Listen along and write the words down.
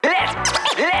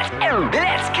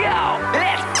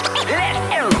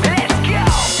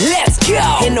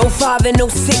05 and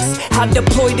 06, I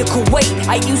deployed to Kuwait.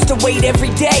 I used to wait every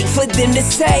day for them to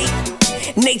say,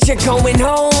 nature going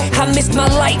home. I missed my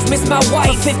life, missed my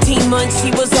wife. For 15 months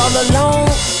she was all alone.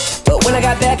 But when I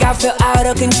got back, I felt out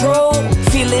of control.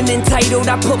 Feeling entitled,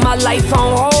 I put my life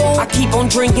on hold. I keep on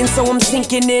drinking, so I'm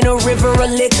sinking in a river of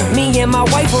liquor. Me and my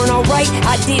wife weren't alright,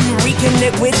 I didn't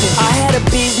reconnect with her. I had a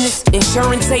business,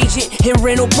 insurance agent, and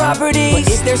rental properties.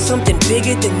 But is there something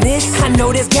bigger than this? I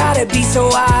know there's gotta be, so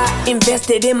I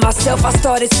invested in myself. I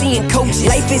started seeing coaches.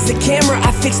 Life is a camera,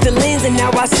 I fixed the lens, and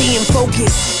now I see in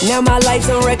focus. Now my life's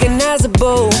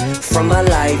unrecognizable from my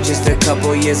life just a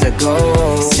couple years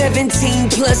ago. 17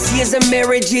 plus years of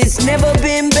marriage, it's never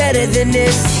been better than this.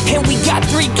 And we got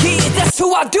 3 kids, that's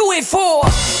who I do it for.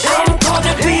 I'm called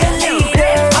to be a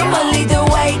leader, I'ma lead the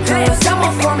way, cause I'm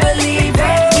a firm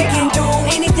believer. We can do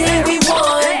anything we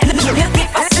want.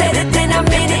 If I said it, then I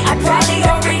meant it, I probably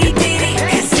already did it.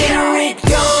 Consider it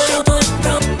done.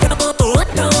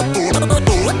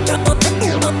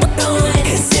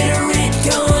 Consider it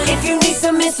done. If you need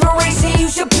some inspiration, you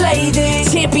should play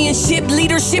this Championship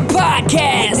Leadership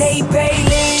Podcast. Nate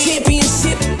Bailey.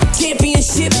 Championship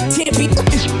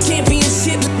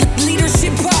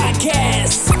Leadership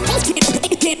Podcast.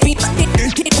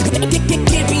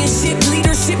 Championship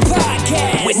Leadership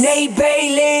Podcast with Nate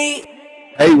Bailey.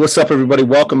 Hey, what's up, everybody?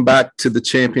 Welcome back to the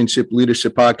Championship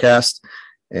Leadership Podcast.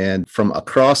 And from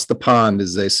across the pond,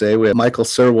 as they say, we have Michael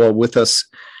Serwell with us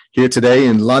here today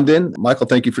in London. Michael,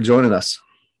 thank you for joining us.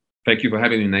 Thank you for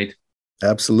having me, Nate.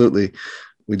 Absolutely.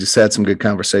 We just had some good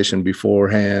conversation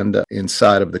beforehand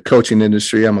inside of the coaching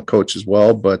industry. I'm a coach as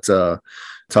well, but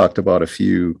talked about a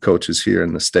few coaches here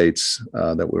in the States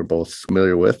that we're both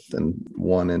familiar with, and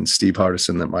one in Steve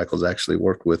Hardison that Michael's actually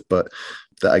worked with. But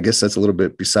I guess that's a little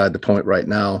bit beside the point right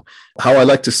now. How I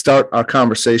like to start our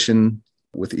conversation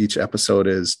with each episode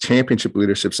is Championship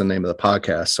Leadership's the name of the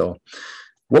podcast. So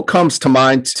what comes to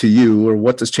mind to you, or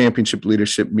what does championship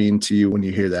leadership mean to you when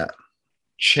you hear that?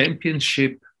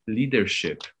 Championship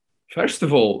leadership. First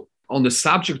of all, on the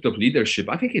subject of leadership,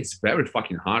 I think it's very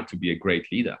fucking hard to be a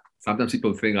great leader. Sometimes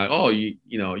people think like, oh, you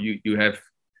have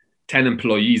 10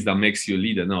 employees, that makes you a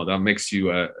leader. No, that makes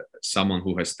you someone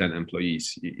who has 10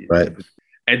 employees. Right.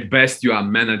 At best, you are a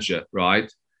manager,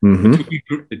 right?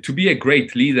 Mm-hmm. To be a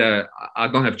great leader, I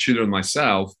don't have children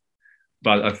myself,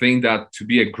 but I think that to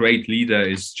be a great leader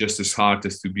is just as hard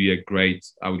as to be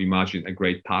I would imagine, a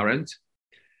great parent.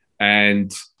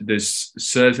 And there's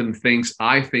certain things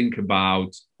I think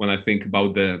about when I think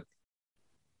about the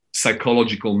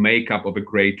psychological makeup of a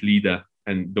great leader.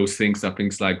 And those things are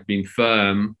things like being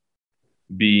firm,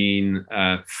 being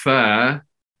fair,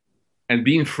 and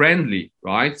being friendly,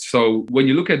 right? So when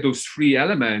you look at those 3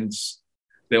 elements,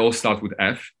 they all start with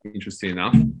F, interesting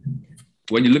enough.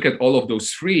 When you look at all of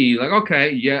those 3, like,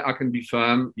 okay, yeah, I can be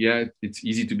firm. Yeah, it's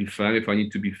easy to be firm if I need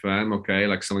to be firm. Okay,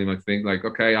 like somebody might think like,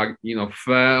 okay,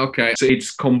 fair. Okay, so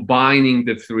it's combining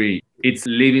the 3. It's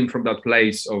living from that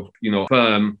place of,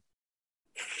 firm,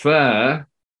 fair,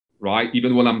 right?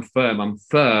 Even when I'm firm, I'm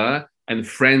fair and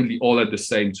friendly all at the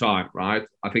same time, right?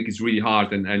 I think it's really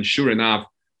hard. And sure enough,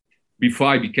 before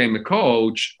I became a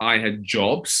coach, I had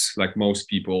jobs like most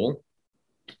people.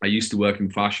 I used to work in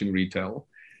fashion retail.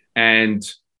 And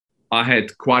I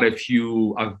had quite a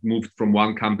few. I've moved from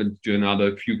one company to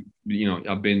another.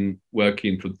 I've been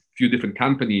working for a few different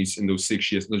companies in those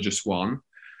 6 years, not just one.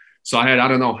 So I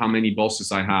don't know how many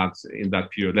bosses I had in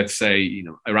that period. Let's say,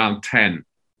 around 10.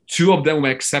 2 of them were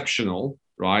exceptional,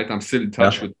 right? I'm still in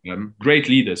touch with them. Great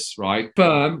leaders, right?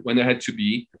 Firm when they had to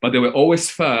be, but they were always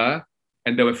fair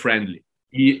and they were friendly.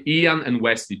 Ian and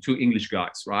Wesley, 2 English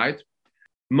guys, right?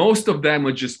 Most of them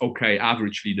were just okay,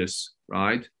 average leaders,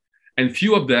 right? And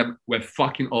few of them were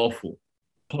fucking awful,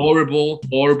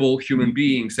 horrible human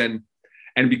beings. And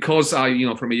because I,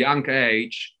 from a young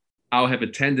age, I'll have a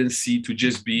tendency to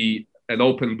just be an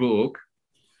open book.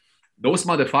 Those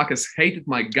motherfuckers hated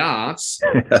my guts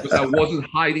because I wasn't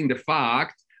hiding the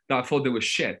fact that I thought they were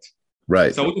shit.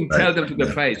 Right. So I wouldn't tell them to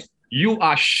their face, you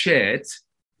are shit.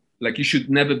 Like, you should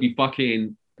never be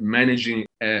fucking managing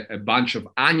a bunch of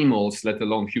animals, let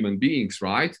alone human beings,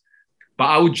 right? But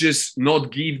I would just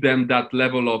not give them that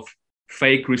level of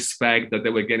fake respect that they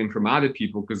were getting from other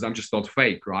people, because I'm just not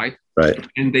fake, right? Right.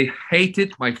 And they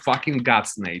hated my fucking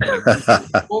guts, Nate.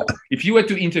 If you were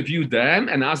to interview them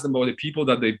and ask them about the people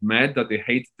that they've met that they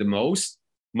hated the most,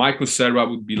 Michael Serra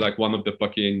would be like one of the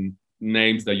fucking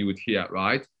names that you would hear,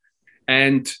 right?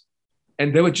 And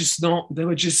they were just not, they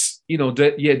were just, they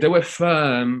were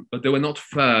firm, but they were not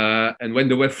fair. And when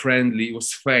they were friendly, it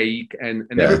was fake. And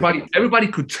everybody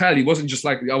could tell. It wasn't just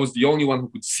like I was the only one who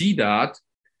could see that.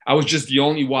 I was just the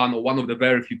only one, or one of the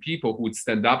very few people who would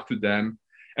stand up to them.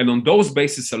 And on those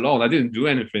bases alone, I didn't do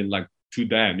anything like to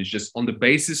them. It's just on the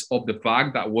basis of the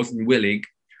fact that I wasn't willing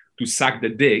to suck the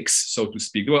dicks, so to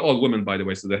speak. They were all women, by the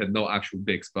way, so they had no actual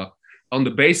dicks. But on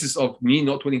the basis of me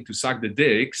not willing to suck the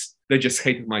dicks, they just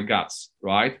hated my guts,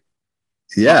 right?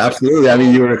 Yeah, absolutely. I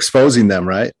mean, you were exposing them,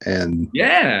 right? And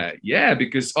yeah,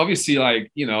 because obviously, like,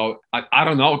 you know, I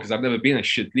don't know, because I've never been a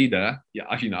shit leader.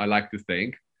 Yeah, you know, I like to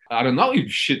think. I don't know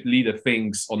if shit leader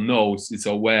thinks or knows, it's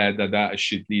aware that they're a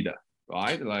shit leader,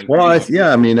 right? Like, well,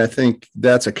 yeah, I mean, I think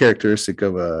that's a characteristic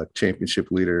of a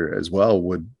championship leader as well.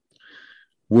 Would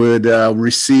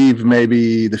receive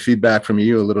maybe the feedback from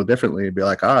you a little differently and be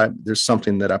like, all right, there's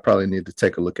something that I probably need to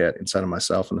take a look at inside of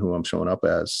myself and who I'm showing up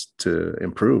as to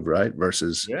improve, right?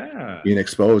 Versus being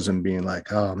exposed and being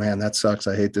like, oh man, that sucks.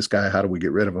 I hate this guy. How do we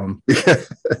get rid of him?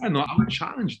 I would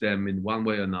challenge them in one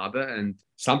way or another. And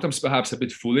sometimes perhaps a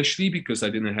bit foolishly, because I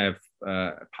didn't have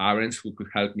parents who could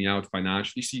help me out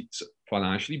financially.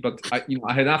 But I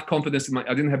had enough confidence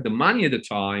I didn't have the money at the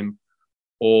time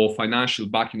or financial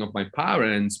backing of my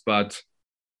parents, but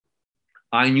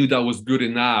I knew that was good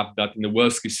enough that in the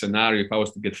worst case scenario, if I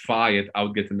was to get fired, I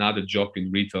would get another job in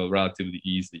retail relatively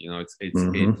easily. You know,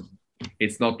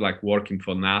 it's not like working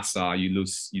for NASA. You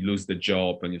lose the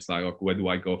job and it's like, okay, where do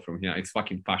I go from here? It's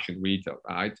fucking fashion retail,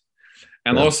 right?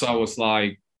 And also I was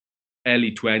like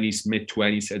early 20s, mid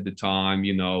 20s at the time,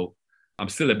 you know. I'm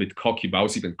still a bit cocky, but I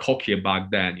was even cockier back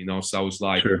then, you know. So I was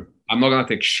like, I'm not going to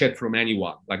take shit from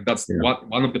anyone. Like that's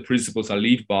one of the principles I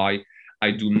live by. I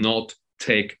do not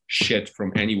take shit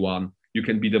from anyone. You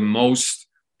can be the most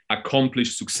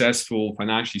accomplished, successful,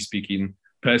 financially speaking,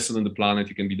 person on the planet.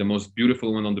 You can be the most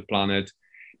beautiful one on the planet.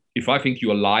 If I think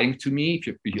you are lying to me,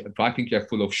 if I think you're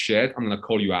full of shit, I'm going to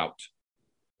call you out.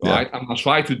 Right? I'm going to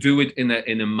try to do it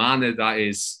in a manner that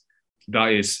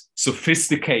is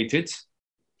sophisticated,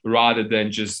 rather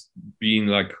than just being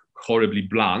like horribly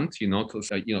blunt, you know.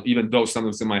 Even though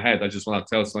sometimes in my head I just want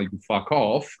to tell someone to fuck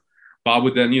off, but I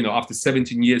would then, you know, after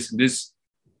 17 years in this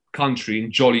country,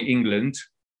 in jolly England,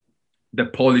 the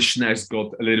Polishness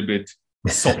got a little bit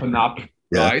softened up,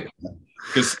 right?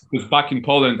 Because back in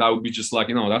Poland, I would be just like,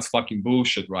 you know, that's fucking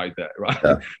bullshit right there, right?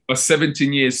 Yeah. But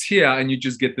 17 years here, and you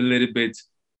just get a little bit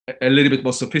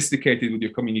more sophisticated with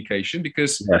your communication,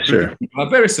 because people are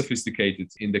very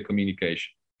sophisticated in the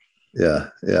communication. Yeah,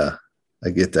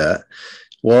 I get that.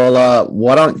 Well,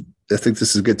 I think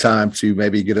this is a good time to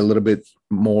maybe get a little bit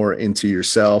more into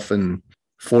yourself, and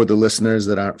for the listeners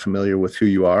that aren't familiar with who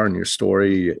you are and your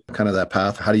story, kind of that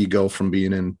path. How do you go from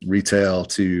being in retail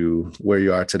to where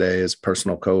you are today as a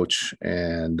personal coach?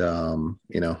 And,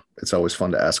 you know, it's always fun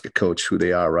to ask a coach who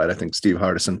they are, right? I think Steve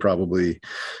Hardison probably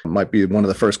might be one of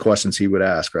the first questions he would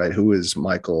ask, right? Who is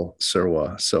Michael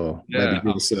Serwa? So maybe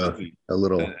give us a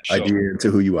little idea into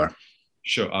who you are.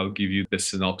 Sure, I'll give you the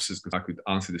synopsis, because I could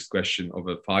answer this question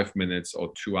over 5 minutes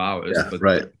or 2 hours. Yeah,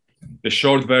 right. The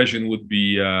short version would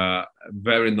be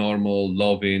very normal,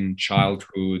 loving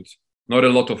childhood. Not a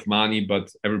lot of money,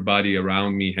 but everybody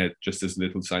around me had just as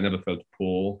little. So I never felt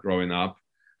poor growing up.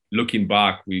 Looking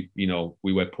back, we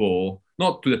were poor.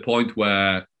 Not to the point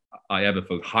where I ever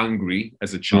felt hungry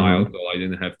as a child, or I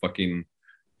didn't have fucking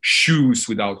shoes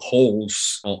without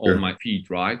holes on my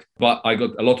feet, right? But I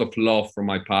got a lot of love from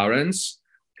my parents.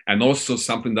 And also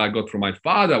something that I got from my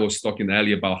father. I was talking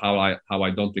earlier about how I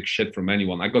don't take shit from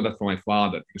anyone. I got that from my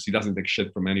father, because he doesn't take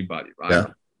shit from anybody, right? Yeah.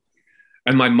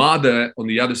 And my mother, on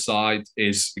the other side,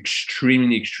 is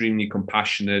extremely, extremely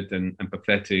compassionate and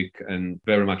empathetic, and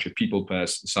very much a people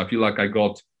person. So I feel like I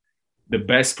got the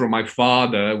best from my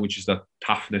father, which is that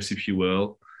toughness, if you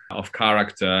will, of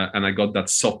character. And I got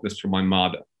that softness from my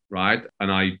mother, right?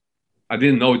 And I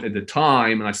didn't know it at the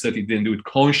time, and I certainly didn't do it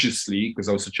consciously, because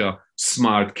I was such a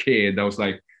smart kid. I was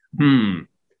like, I'm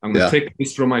going to take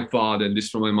this from my father and this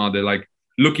from my mother. Like,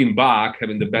 looking back,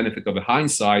 having the benefit of a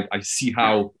hindsight, I see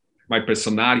how my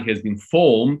personality has been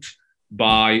formed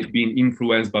by being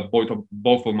influenced by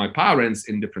both of my parents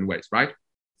in different ways, right?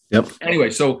 Yep. Anyway,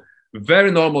 so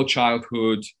very normal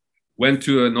childhood. Went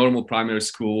to a normal primary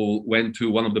school, went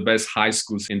to one of the best high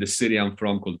schools in the city I'm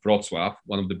from, called Wrocław,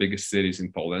 one of the biggest cities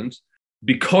in Poland.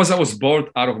 Because I was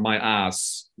bored out of my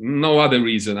ass, no other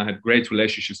reason. I had great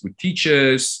relationships with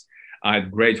teachers. I had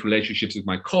great relationships with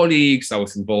my colleagues. I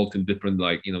was involved in different,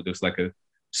 there's like a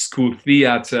school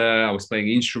theater. I was playing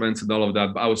instruments and all of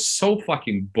that. But I was so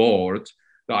fucking bored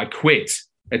that I quit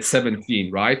at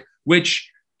 17, right? Which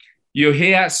you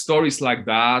hear stories like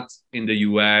that in the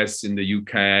US, in the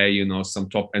UK, some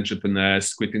top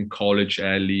entrepreneurs quitting college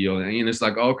early. And it's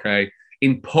like, okay,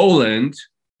 in Poland,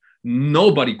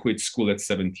 nobody quit school at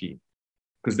 17.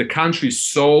 because the country is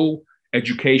so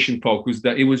education focused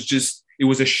that it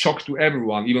was a shock to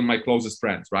everyone, even my closest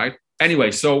friends, right?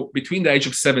 Anyway, so between the age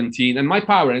of 17 and my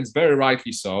parents, very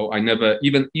rightly so, I never,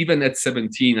 even at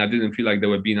 17, I didn't feel like they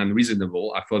were being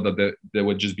unreasonable. I thought that they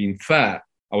were just being fair.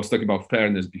 I was talking about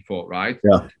fairness before, right?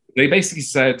 Yeah. They basically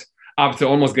said, after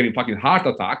almost getting fucking heart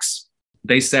attacks,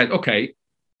 they said, okay,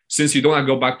 since you don't want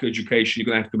to go back to education, you're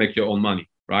going to have to make your own money,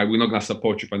 right? We're not going to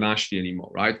support you financially anymore,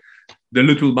 right? The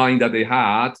little money that they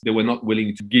had, they were not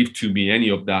willing to give to me any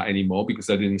of that anymore because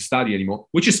I didn't study anymore,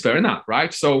 which is fair enough,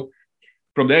 right? So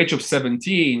from the age of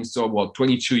 17, so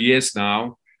 22 years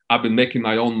now, I've been making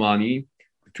my own money.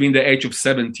 Between the age of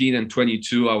 17 and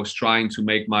 22, I was trying to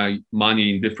make my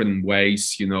money in different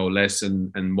ways, less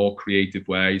and more creative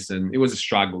ways. And it was a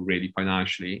struggle really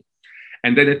financially.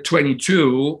 And then at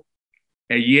 22,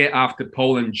 a year after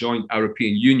Poland joined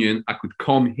European Union, I could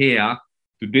come here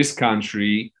to this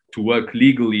country to work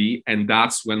legally. And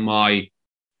that's when my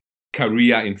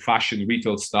career in fashion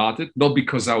retail started. Not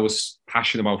because I was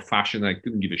passionate about fashion. I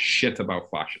couldn't give a shit about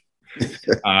fashion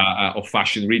or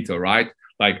fashion retail, right?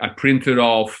 Like I printed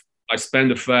off, I spent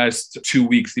the first 2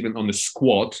 weeks even on the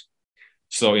squat.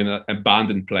 So in an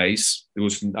abandoned place,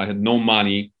 I had no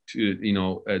money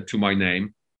to my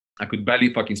name. I could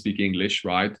barely fucking speak English,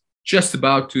 right? Just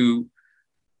about to,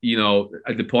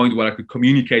 at the point where I could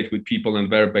communicate with people on a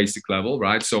very basic level,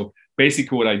 right? So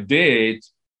basically what I did,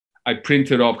 I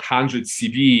printed off 100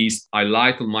 CVs. I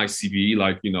lied on my CV,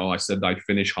 I said I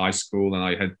finished high school and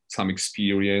I had some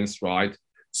experience, right?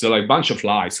 So like a bunch of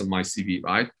lies on my CV,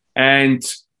 right? And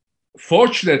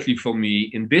fortunately for me,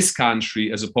 in this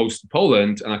country, as opposed to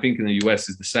Poland, and I think in the US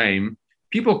is the same,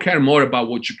 people care more about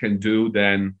what you can do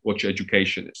than what your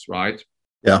education is, right?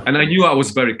 Yeah. And I knew I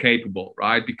was very capable,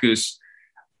 right? Because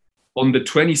on the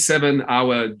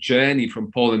 27-hour journey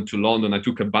from Poland to London, I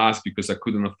took a bus because I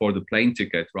couldn't afford a plane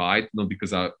ticket, right? Not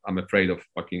because I'm afraid of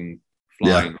fucking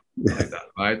flying like that,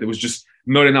 right? There was just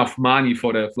not enough money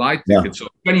for the flight ticket. So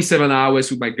 27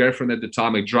 hours with my girlfriend at the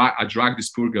time, I dragged this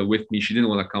poor girl with me. She didn't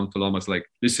want to come to London. I was like,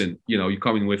 listen, you're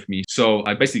coming with me. So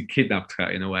I basically kidnapped her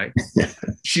in a way.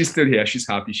 She's still here. She's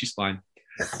happy. She's fine.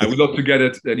 I would not forget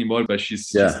it anymore, but she's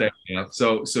staying here.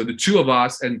 So the two of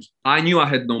us, and I knew I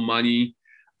had no money.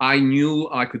 I knew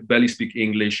I could barely speak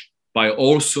English, but I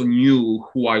also knew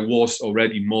who I was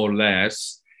already more or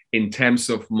less in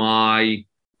terms of my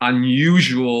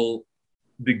unusual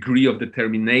degree of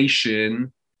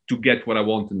determination to get what I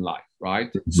want in life,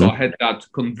 right? Mm-hmm. So I had that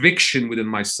conviction within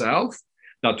myself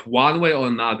that one way or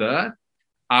another,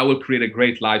 I will create a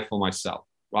great life for myself,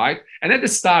 right? And at the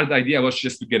start, the idea was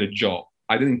just to get a job.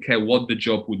 I didn't care what the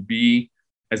job would be,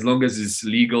 as long as it's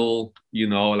legal,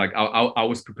 I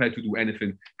was prepared to do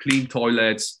anything, clean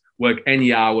toilets, work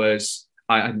any hours.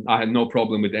 I had no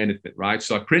problem with anything, right?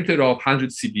 So I printed off 100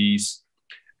 CVs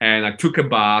and I took a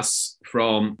bus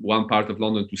from one part of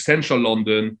London to central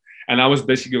London. And I was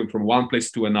basically going from one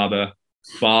place to another,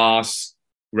 bars,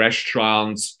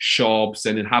 restaurants, shops.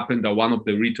 And it happened that one of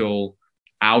the retail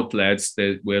outlets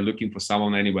that were looking for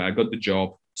someone anyway, I got the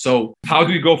job. So how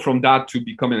do you go from that to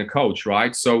becoming a coach,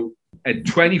 right? So at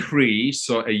 23,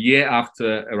 so a year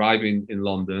after arriving in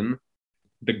London,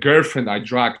 the girlfriend I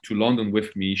dragged to London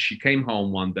with me, she came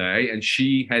home one day and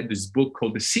she had this book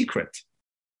called The Secret,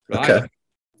 right? Okay.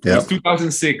 It was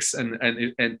 2006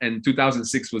 and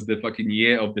 2006 was the fucking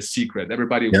year of The Secret.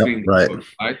 Everybody was reading the book,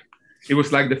 right? It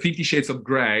was like the 50 Shades of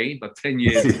Grey, but 10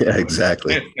 years ago. Yeah,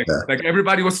 exactly. Like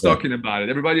everybody was talking about it.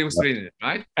 Everybody was reading it,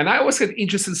 right? And I always had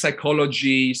interest in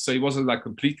psychology. So it wasn't like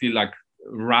completely like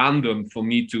random for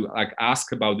me to like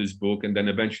ask about this book and then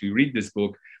eventually read this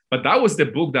book. But that was the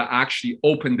book that actually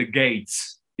opened the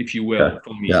gates, if you will,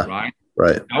 for me, right?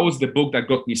 Right. That was the book that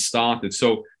got me started.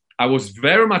 So I was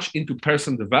very much into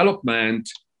personal development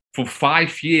for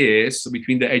 5 years, so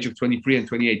between the age of 23 and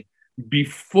 28,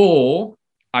 before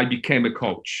I became a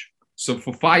coach. So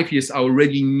for 5 years, I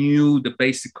already knew the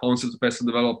basic concepts of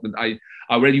personal development. I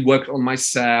already worked on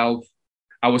myself.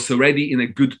 I was already in a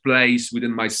good place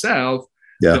within myself.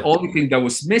 Yeah. The only thing that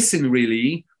was missing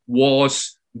really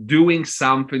was doing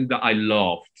something that I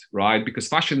loved, right? Because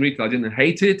fashion retail, I didn't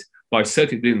hate it, but I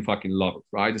certainly didn't fucking love it,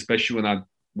 right? Especially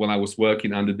when I was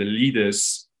working under the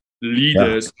leaders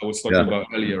I was talking about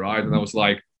earlier, right? And I was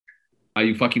like, are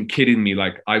you fucking kidding me?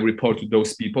 Like, I report to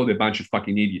those people, they're a bunch of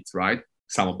fucking idiots, right?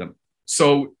 Some of them.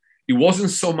 So it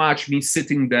wasn't so much me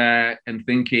sitting there and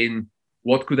thinking,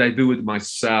 what could I do with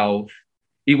myself?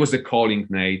 It was a calling,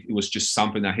 Nate. It was just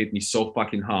something that hit me so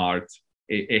fucking hard.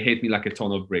 It hit me like a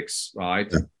ton of bricks,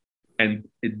 right? Yeah. And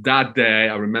that day,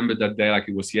 I remember that day like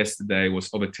it was yesterday. It was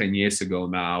over 10 years ago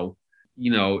now.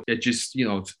 It just,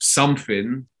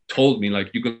 something told me, like,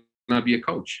 you're gonna be a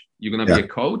coach. You're gonna be a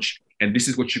coach, and this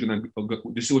is what you're gonna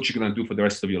do for the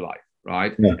rest of your life,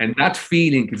 right? Yeah. And that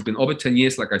feeling has been over 10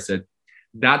 years, like I said.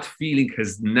 That feeling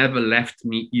has never left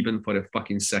me, even for a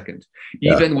fucking second.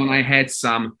 Even when I had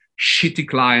some shitty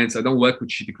clients, I don't work with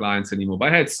shitty clients anymore, but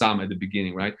I had some at the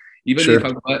beginning, right?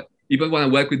 Even when I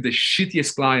work with the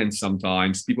shittiest clients,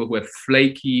 sometimes people who are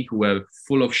flaky, who are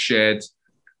full of shit,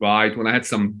 right? When I had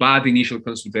some bad initial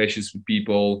consultations with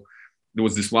people, there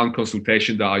was this one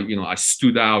consultation that I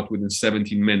stood out within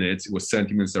 17 minutes. It was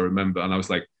 17 minutes, I remember. And I was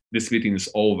like, this meeting is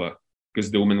over,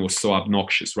 because the woman was so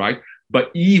obnoxious, right?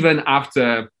 But even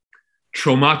after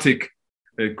traumatic,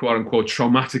 quote unquote,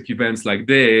 traumatic events like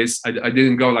this, I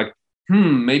didn't go like,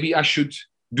 maybe I should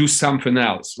do something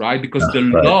else, right? Because the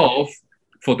love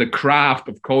for the craft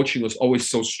of coaching was always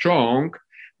so strong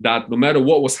that no matter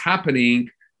what was happening,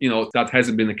 that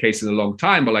hasn't been the case in a long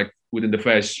time, but like within the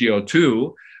first year or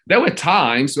two, there were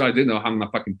times where I didn't know how I'm going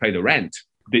to fucking pay the rent.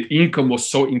 The income was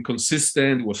so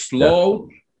inconsistent, was slow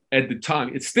at the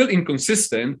time. It's still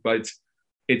inconsistent, but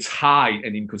it's high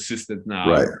and inconsistent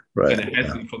now. Right. And it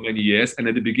has been for many years. And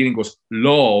at the beginning was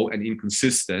low and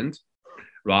inconsistent,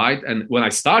 right? And when I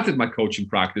started my coaching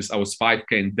practice, I was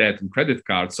 5K in debt and credit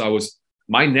cards. So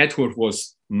my net worth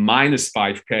was minus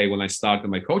 5K when I started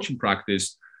my coaching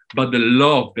practice. But the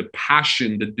love, the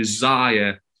passion, the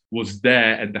desire was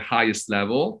there at the highest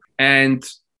level. And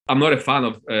I'm not a fan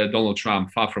of Donald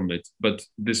Trump, far from it. But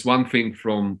this one thing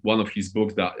from one of his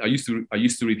books that I used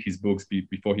to read his books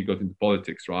before he got into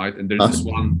politics, right? And there's this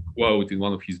one quote in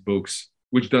one of his books,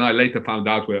 which then I later found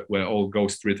out were all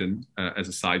ghost written as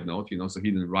a side note, so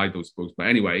he didn't write those books. But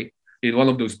anyway, in one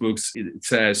of those books, it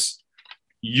says,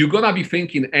 you're going to be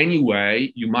thinking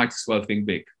anyway, you might as well think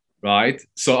big, right?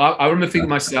 So I remember thinking to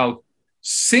myself,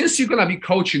 since you're going to be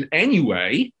coaching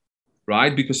anyway,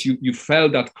 right? Because you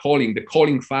felt that calling, the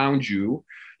calling found you,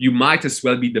 you might as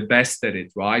well be the best at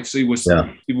it, right? So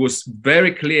it was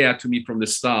very clear to me from the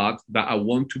start that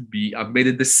I've made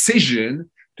a decision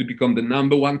to become the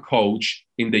number one coach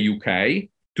in the UK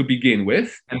to begin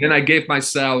with. And then I gave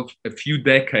myself a few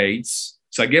decades.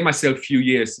 So I gave myself a few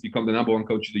years to become the number one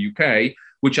coach in the UK,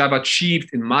 which I've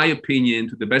achieved, in my opinion,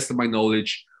 to the best of my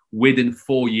knowledge, within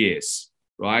 4 years,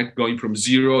 right? Going from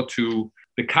zero to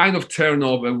the kind of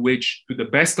turnover which, to the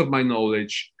best of my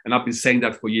knowledge, and I've been saying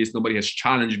that for years, nobody has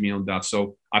challenged me on that.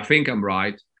 So I think I'm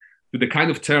right, to the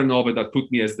kind of turnover that put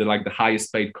me as the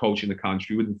highest paid coach in the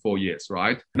country within 4 years,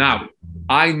 right? Now,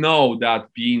 I know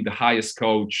that being the highest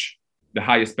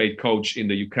paid coach in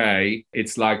the UK,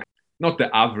 it's like not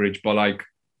the average, but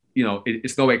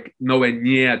it's nowhere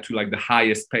near to the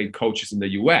highest paid coaches in the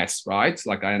US, right?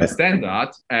 I understand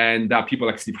that. And that people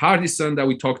like Steve Hardison that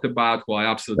we talked about, who I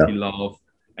absolutely love,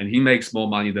 and he makes more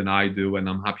money than I do, and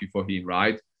I'm happy for him,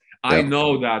 right? I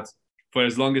know that for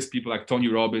as long as people like Tony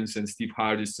Robbins and Steve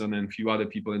Hardison and a few other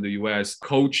people in the US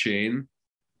coaching,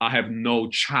 I have no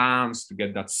chance to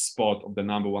get that spot of the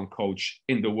number one coach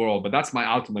in the world. But that's my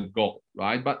ultimate goal,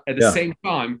 right? But at the same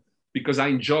time, because I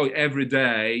enjoy every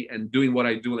day and doing what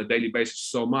I do on a daily basis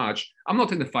so much, I'm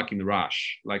not in a fucking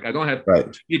rush. I don't have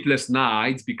sleepless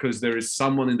nights because there is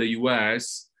someone in the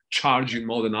US charging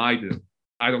more than I do.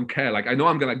 I don't care. I know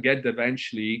I'm going to get there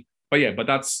eventually, but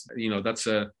that's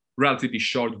a relatively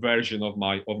short version of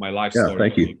my life story.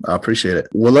 Thank you. I appreciate it.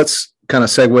 Well, let's kind of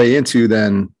segue into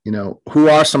then, who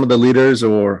are some of the leaders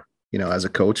or, as a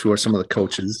coach, who are some of the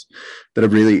coaches that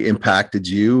have really impacted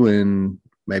you, and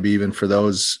maybe even for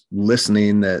those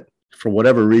listening that for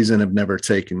whatever reason have never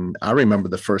taken. I remember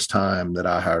the first time that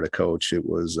I hired a coach, it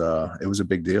was a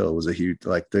big deal. It was a huge,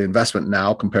 the investment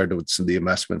now compared to some of the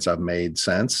investments I've made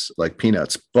since, like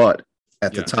peanuts, but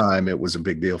at the time it was a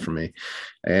big deal for me.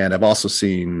 And I've also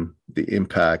seen the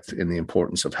impact and the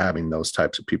importance of having those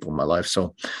types of people in my life.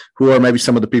 So who are maybe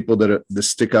some of the people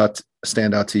that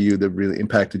stand out to you that really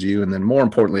impacted you? And then more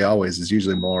importantly, always is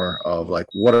usually more of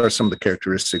what are some of the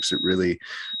characteristics that really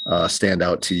stand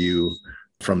out to you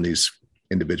from these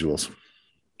individuals?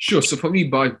 Sure. So for me,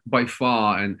 by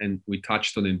far, and we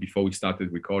touched on it before we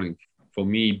started recording, for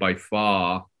me, by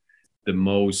far, the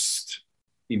most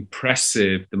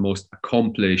impressive, the most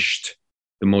accomplished,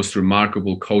 the most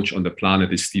remarkable coach on the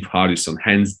planet is Steve Hardison,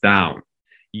 hands down.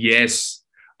 Yes,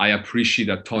 I appreciate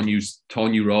that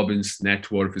Tony Robbins'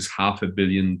 net worth is $500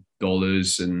 million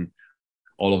and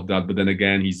all of that. But then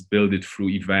again, he's built it through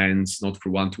events, not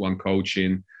through one-to-one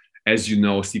coaching. As you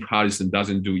know, Steve Hardison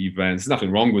doesn't do events. There's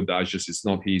nothing wrong with that. It's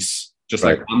not his.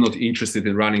 I'm not interested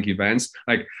in running events.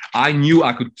 I knew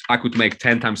I could make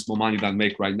 10 times more money than I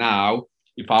make right now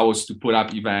if I was to put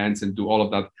up events and do all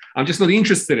of that. I'm just not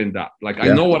interested in that. I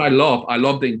know what I love. I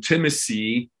love the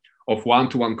intimacy of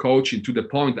one-to-one coaching to the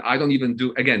point that I don't even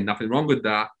do, again, nothing wrong with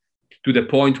that, to the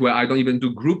point where I don't even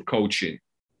do group coaching.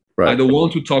 Right. I don't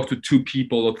want to talk to 2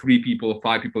 people or 3 people or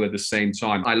 5 people at the same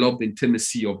time. I love the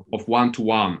intimacy of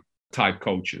one-to-one type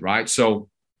coaching, right? So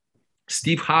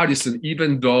Steve Hardison,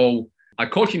 even though I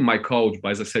call him my coach,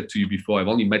 but as I said to you before, I've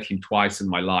only met him twice in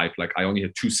my life. Like I only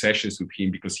had 2 sessions with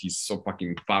him because he's so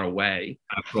fucking far away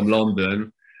from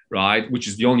London, right? Which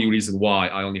is the only reason why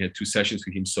I only had 2 sessions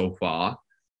with him so far.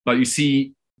 But you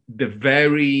see, the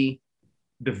very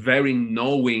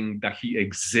knowing that he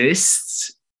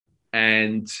exists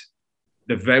and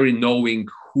the very knowing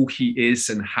who he is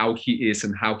and how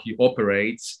he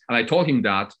operates. And I told him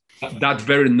that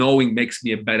very knowing makes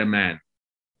me a better man,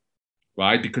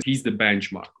 right? Because he's the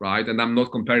benchmark, right? And I'm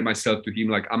not comparing myself to him.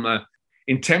 Like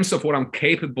in terms of what I'm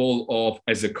capable of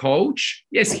as a coach,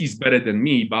 yes, he's better than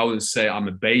me, but I wouldn't say I'm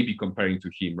a baby comparing to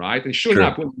him, right? And sure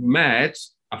enough, when we met,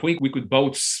 I think we could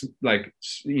both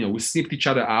we sniffed each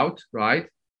other out, right?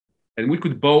 And we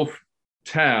could both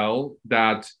tell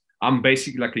that I'm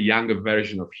basically like a younger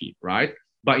version of him, right?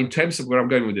 But in terms of where I'm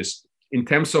going with this, in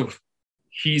terms of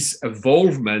his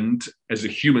evolvement as a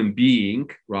human being,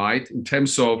 right? In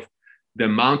terms of the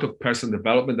amount of personal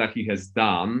development that he has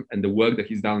done and the work that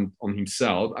he's done on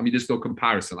himself, I mean, there's no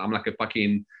comparison. I'm like a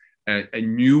fucking a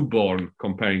newborn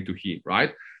comparing to him,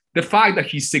 right? The fact that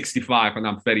he's 65 and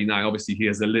I'm 39, obviously he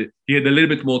had a little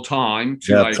bit more time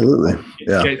to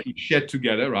get his shit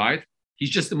together, right? He's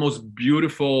just the most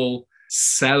beautiful,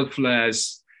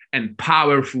 selfless, and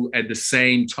powerful at the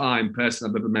same time person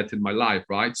I've ever met in my life,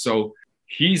 right? So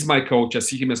he's my coach. I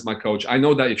see him as my coach. I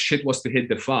know that if shit was to hit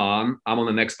the fan, I'm on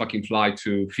the next fucking flight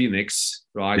to Phoenix,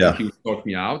 right? Yeah. He would sort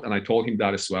me out. And I told him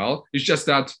that as well. It's just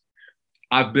that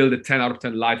I've built a 10 out of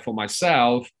 10 life for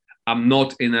myself. I'm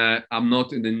not in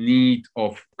the need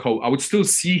of coach. I would still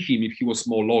see him if he was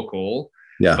more local,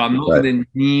 but I'm not in the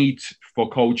need for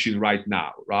coaching right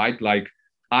now, right? Like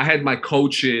I had my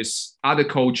coaches, other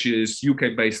coaches,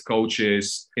 UK-based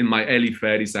coaches in my early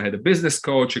 30s. I had a business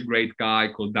coach, a great guy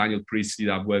called Daniel Priestley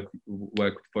that I've worked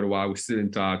for a while. We're still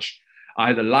in touch. I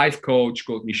had a life coach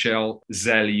called Michelle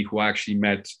Zelli, who I actually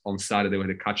met on Saturday. We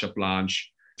had a catch-up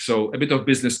lunch. So a bit of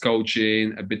business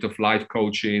coaching, a bit of life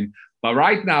coaching. But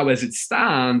right now, as it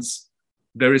stands,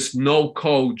 there is no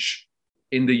coach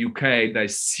in the UK that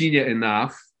is senior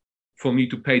enough for me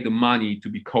to pay the money to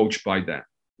be coached by them,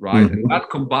 right? Mm-hmm. And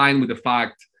that combined with the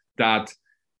fact that,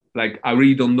 like, I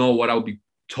really don't know what I'll be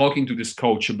talking to this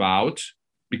coach about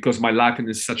because my life is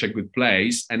in such a good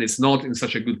place. And it's not in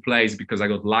such a good place because I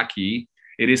got lucky.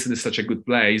 It is in such a good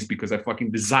place because I fucking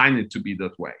designed it to be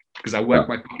that way. Because I worked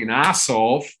my fucking ass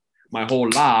off my whole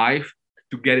life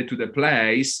to get it to the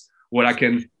place where I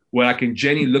can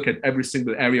genuinely look at every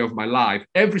single area of my life,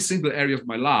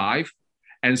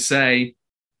 and say,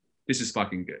 this is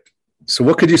fucking good. So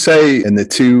what could you say in the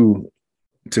two,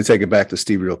 to take it back to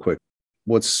Steve real quick,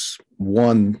 what's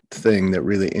one thing that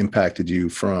really impacted you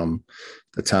from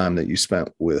the time that you spent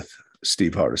with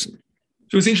Steve Hardison?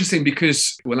 So it's interesting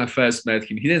because when I first met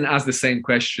him, he didn't ask the same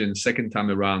question second time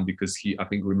around because he, I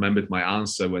think, remembered my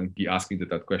answer when he asked me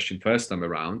that question first time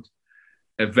around.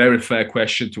 A very fair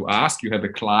question to ask. You have a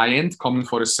client coming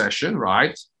for a session,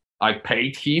 right? I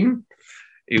paid him.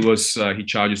 It was he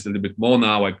charges a little bit more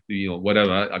now.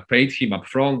 Whatever. I paid him up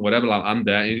front. Whatever. I'm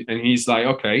there, and he's like,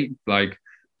 okay, like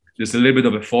there's a little bit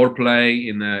of a foreplay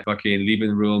in the fucking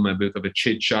living room, a bit of a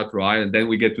chit chat, right? And then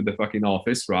we get to the fucking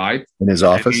office, right? In his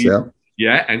office,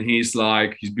 yeah. And he's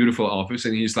like, his beautiful office,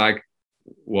 and he's like,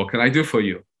 what can I do for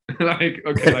you? Like,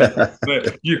 okay,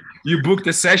 like, you booked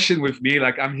a session with me.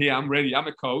 Like, I'm here, I'm ready. I'm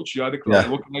a coach. You are the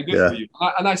client. What can I do for you?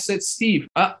 And I said, Steve,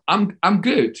 I'm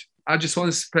good. I just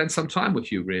want to spend some time with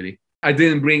you, really. I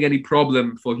didn't bring any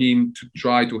problem for him to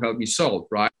try to help me solve,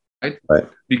 right?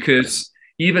 Because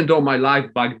even though my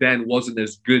life back then wasn't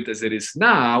as good as it is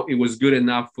now, it was good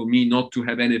enough for me not to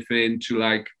have anything to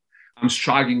like, I'm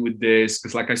struggling with this.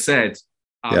 Because like I said,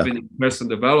 I've been in personal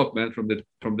development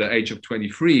from the age of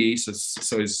 23.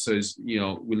 So it's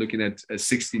we're looking at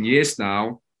 16 years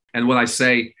now. And when I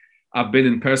say I've been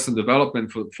in personal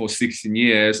development for 16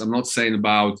 years, I'm not saying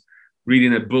about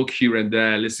reading a book here and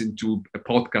there, listening to a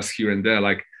podcast here and there.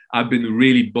 Like I've been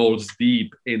really balls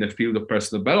deep in the field of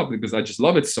personal development because I just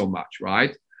love it so much,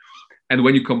 right? And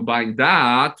when you combine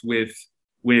that with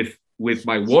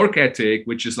my work ethic,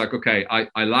 which is like, okay,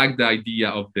 I like the idea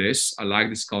of this. I like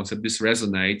this concept. This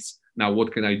resonates. Now,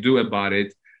 what can I do about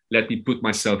it? Let me put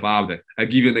myself out there. I'll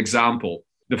give you an example.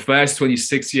 The first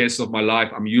 26 years of my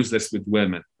life, I'm useless with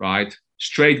women, right?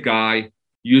 Straight guy,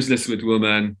 useless with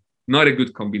women, not a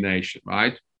good combination,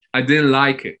 right? I didn't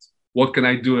like it. What can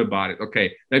I do about it?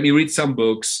 Okay, let me read some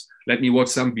books. let me watch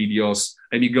some videos,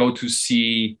 let me go to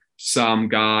see some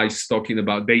guys talking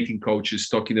about dating coaches,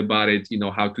 talking about it, you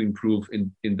know, how to improve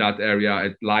in that area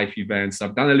at live events.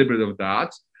 I've done a little bit of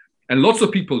that. And lots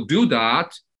of people do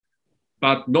that,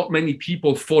 but not many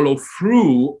people follow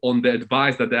through on the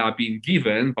advice that they are being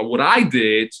given. But what I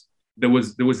did, there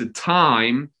was a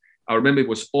time, I remember it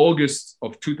was August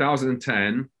of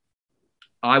 2010.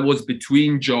 I was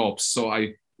between jobs. So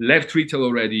I left retail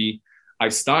already. I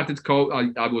started,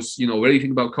 I was, you know, really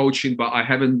thinking about coaching, but I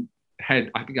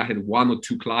think I had 1 or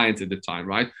 2 clients at the time,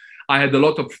 right? I had a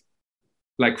lot of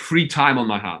like free time on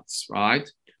my hands, right?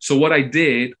 So what I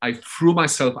did, I threw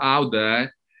myself out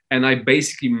there and I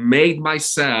basically made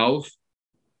myself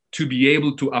to be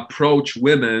able to approach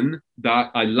women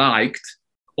that I liked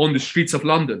on the streets of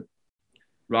London,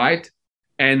 right?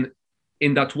 And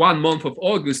in that 1 month of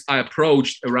August, I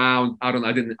approached around, I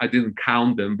didn't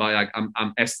count them, but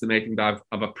I'm estimating that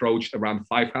I've approached around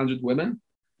 500 women.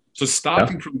 So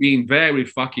starting from being very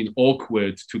fucking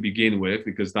awkward to begin with,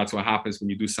 because that's what happens when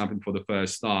you do something for the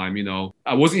first time, you know,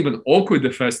 I wasn't even awkward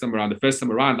the first time around. The first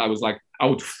time around, I was like, I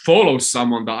would follow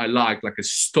someone that I liked, like a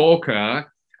stalker,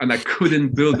 and I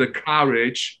couldn't build the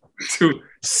courage to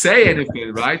say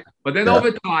anything, right? But then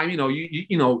over time, you know,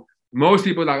 you know, most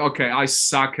people are like, okay, I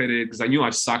suck at it, because I knew I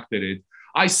sucked at it.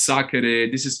 I suck at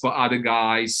it. This is for other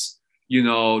guys, you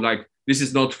know, like, this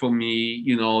is not for me,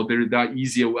 you know, they're that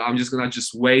easier. I'm just going to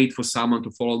just wait for someone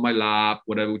to fall on my lap,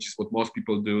 whatever, which is what most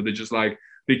people do. They just like,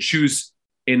 they choose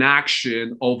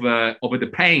inaction over the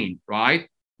pain, right?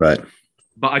 Right.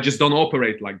 But I just don't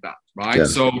operate like that, right? Yeah.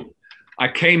 So I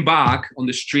came back on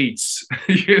the streets,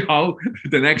 you know,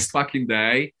 the next fucking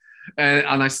day.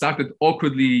 And I started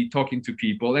awkwardly talking to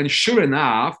people. And sure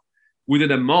enough,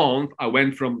 within a month, I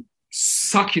went from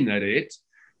sucking at it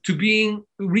to being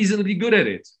reasonably good at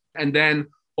it. And then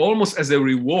almost as a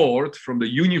reward from the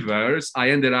universe, I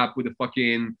ended up with a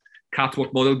fucking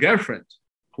catwalk model girlfriend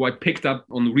who I picked up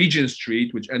on Regent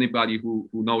Street, which anybody who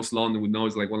knows London would know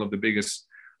is like one of the biggest,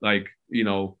 like, you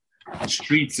know,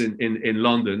 streets in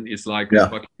London. Is like a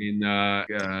fucking,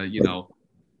 you know,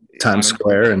 Times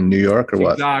Square in New York or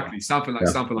what? Exactly. Something like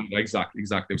that. Exactly.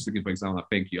 I was looking for an example.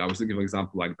 Thank you. I was looking for an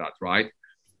example like that, right?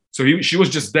 So she was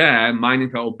just there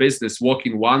minding her own business,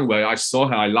 walking one way. I saw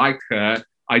her. I liked her.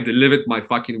 I delivered my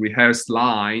fucking rehearsed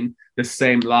line, the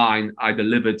same line I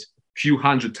delivered a few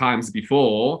hundred times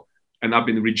before, and I've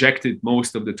been rejected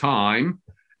most of the time.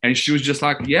 And she was just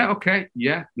like, yeah, okay,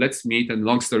 yeah, let's meet. And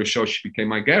long story short, she became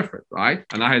my girlfriend, right?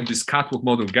 And I had this catwalk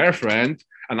model girlfriend,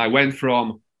 and I went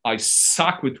from I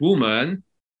suck with women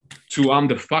to I'm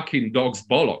the fucking dog's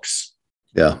bollocks.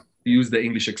 Yeah. Use the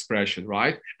English expression,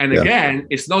 right? And again,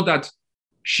 it's not that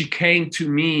she came to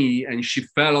me and she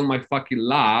fell on my fucking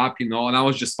lap, you know, and I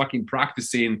was just fucking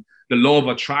practicing the law of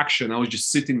attraction. I was just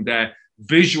sitting there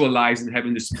visualizing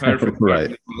having this perfect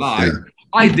life. Yeah.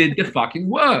 I did the fucking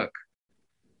work,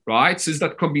 right? So it's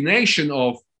that combination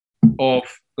of,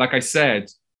 like I said,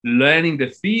 learning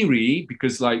the theory,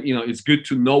 because like, you know, it's good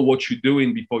to know what you're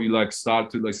doing before you like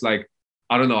start to, it's like,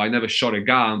 I don't know, I never shot a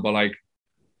gun, but like,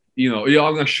 you know, yeah,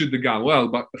 I'm going to shoot the gun. Well,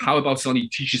 but how about somebody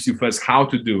teaches you first how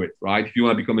to do it, right? If you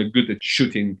want to become good at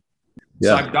shooting.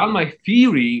 Yeah. So I've done my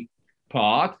theory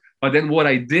part, but then what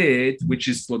I did, which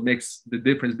is what makes the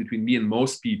difference between me and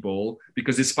most people,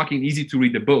 because it's fucking easy to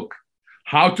read the book,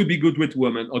 how to be good with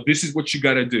women, or this is what you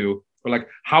got to do, or like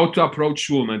how to approach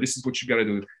women, this is what you got to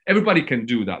do. Everybody can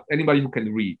do that. Anybody who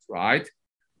can read, right?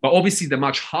 But obviously the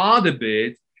much harder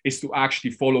bit is to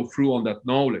actually follow through on that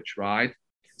knowledge, right?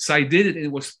 So I did it.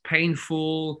 It was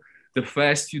painful the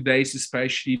first few days,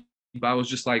 especially. But I was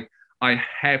just like, I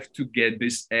have to get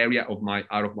this area of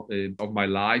my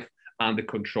life under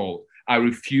control. I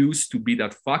refuse to be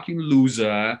that fucking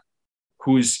loser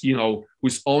who's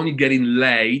only getting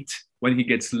late when he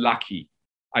gets lucky.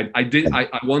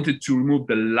 I wanted to remove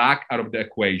the luck out of the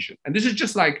equation. And this is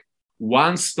just like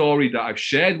one story that I've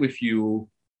shared with you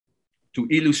to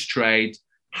illustrate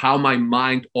how my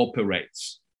mind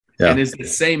operates. Yeah. And it's the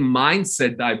same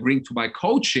mindset that I bring to my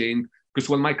coaching, because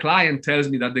when my client tells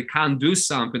me that they can't do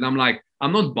something, I'm like,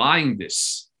 I'm not buying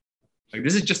this. Like,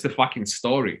 this is just a fucking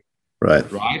story. Right.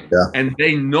 Yeah. And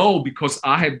they know, because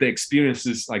I have the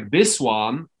experiences like this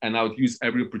one, and I would use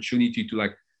every opportunity to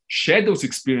like share those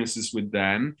experiences with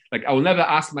them. Like, I will never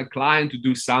ask my client to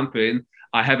do something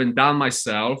I haven't done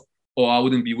myself, or I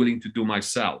wouldn't be willing to do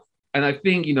myself. And I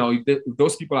think, if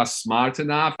those people are smart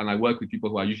enough, and I work with people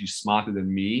who are usually smarter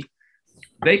than me,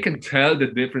 they can tell the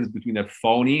difference between a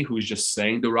phony who's just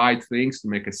saying the right things to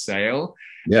make a sale,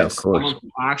 and of course, someone who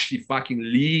actually fucking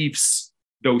leaves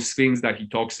those things that he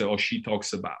talks or she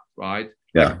talks about, right?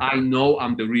 Yeah. Like, I know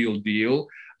I'm the real deal.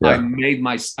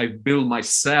 I built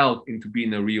myself into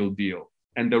being a real deal.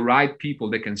 And the right people,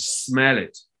 they can smell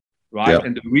it, right? Yeah.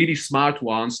 And the really smart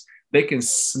ones, they can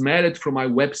smell it from my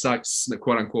website,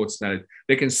 quote unquote, smell it.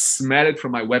 They can smell it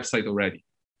from my website already.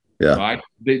 Yeah. Right.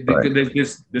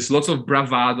 There's lots of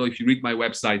bravado. If you read my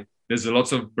website, there's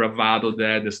lots of bravado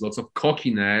there. There's lots of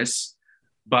cockiness.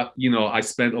 But, I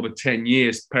spent over 10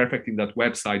 years perfecting that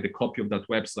website, the copy of that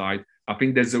website. I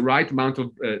think there's the right amount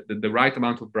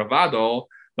of bravado,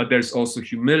 but there's also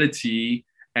humility.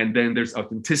 And then there's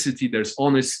authenticity, there's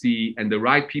honesty, and the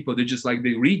right people, they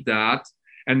read that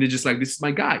and they're just like, this is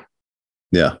my guy.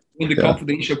 Yeah. In the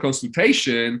confidential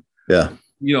consultation,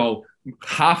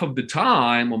 half of the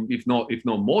time, if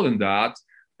not more than that,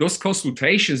 those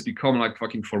consultations become like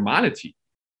fucking formality.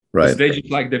 Right.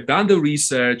 They've done the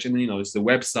research, and it's the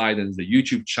website and the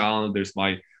YouTube channel. There's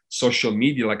my social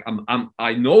media. Like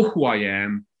I know who I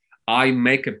am. I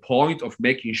make a point of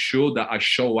making sure that I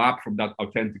show up from that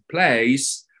authentic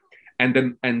place. And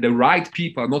the right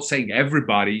people, I'm not saying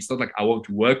everybody, it's not like I want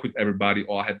to work with everybody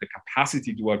or I have the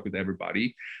capacity to work with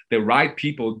everybody. The right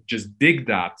people just dig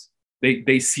that.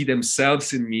 They see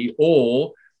themselves in me,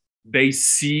 or they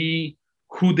see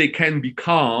who they can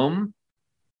become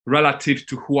relative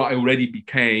to who I already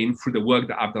became through the work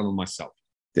that I've done on myself.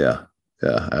 Yeah,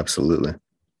 absolutely.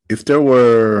 If there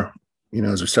were,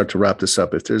 as we start to wrap this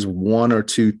up, if there's one or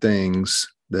two things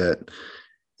that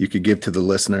you could give to the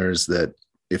listeners that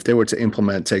if they were to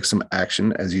implement, take some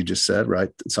action, as you just said, right?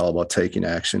 It's all about taking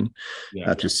action,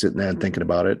 not just sitting there and thinking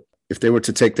about it. If they were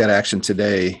to take that action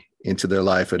today into their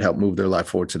life and help move their life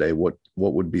forward today, what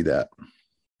would be that?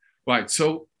 Right.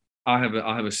 So I have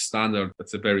a standard.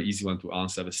 That's a very easy one to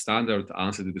answer. I have a standard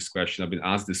answer to this question. I've been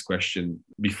asked this question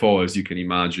before, as you can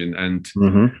imagine. And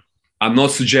I'm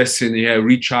not suggesting,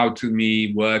 reach out to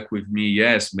me, work with me.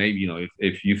 Yes, maybe,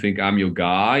 if you think I'm your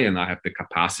guy and I have the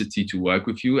capacity to work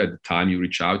with you at the time you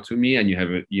reach out to me and you have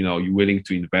you're willing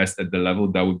to invest at the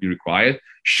level that would be required,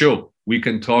 sure, we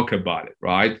can talk about it,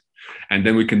 right? And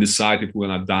then we can decide if we're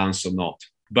going to dance or not.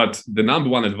 But the number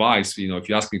one advice, if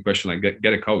you ask me a question, like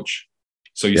get a coach.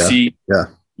 So you see,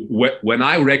 when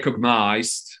I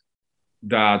recognized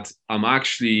that I'm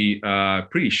actually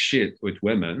pretty shit with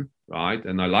women, right?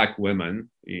 And I like women,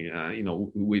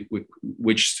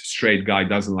 which straight guy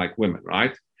doesn't like women,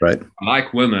 right? Right. I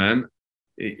like women,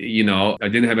 I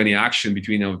didn't have any action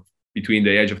between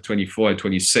the age of 24 and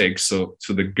 26. So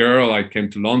the girl I came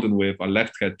to London with, I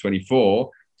left her at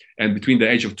 24. And between the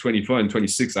age of 24 and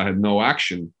 26, I had no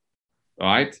action,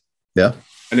 right? Yeah.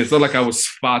 And it's not like I was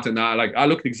fat and I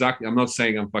looked exactly, I'm not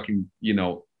saying I'm fucking,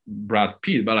 Brad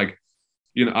Pitt, but I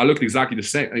looked exactly the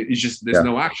same. It's just, there's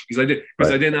no action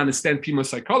because I didn't understand female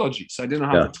psychology. So I didn't know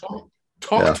how to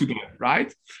talk to them.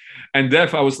 Right. And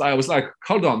therefore I was like,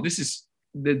 hold on,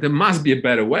 there must be a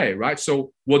better way. Right.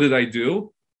 So what did I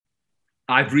do?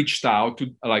 I've reached out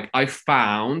to,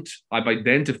 I've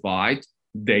identified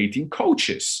dating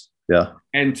coaches. Yeah.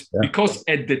 And because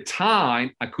at the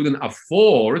time I couldn't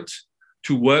afford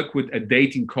to work with a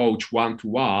dating coach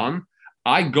one-to-one,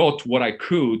 I got what I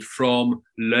could from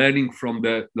learning from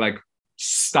the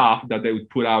stuff that they would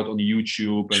put out on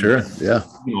YouTube. And, sure. Yeah.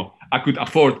 I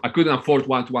couldn't afford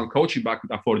one-to-one coaching, but I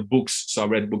could afford books. So I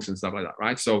read books and stuff like that.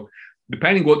 Right. So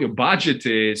depending what your budget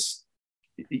is,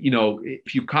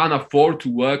 if you can't afford to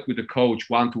work with a coach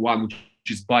one-to-one, which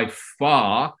is by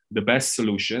far the best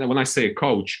solution. And when I say a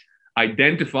coach,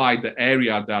 identify the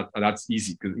area that's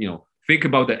easy. Because, think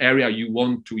about the area you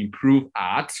want to improve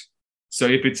at. So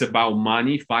if it's about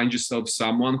money, find yourself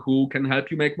someone who can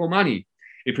help you make more money.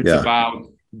 If it's about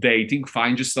dating,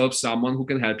 find yourself someone who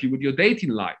can help you with your dating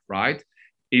life, right?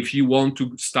 If you want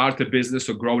to start a business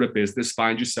or grow a business,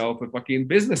 find yourself a fucking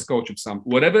business coach of some,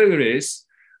 whatever it is.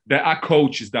 There are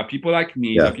coaches, there are people like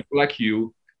me, there are people like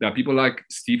you, there are people like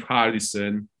Steve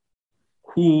Hardison,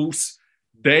 whose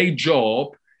day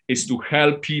job is to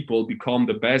help people become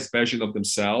the best version of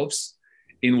themselves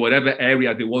in whatever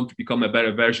area they want to become a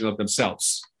better version of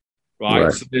themselves,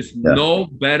 right? So there's no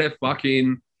better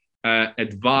fucking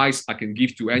advice I can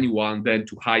give to anyone than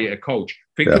to hire a coach.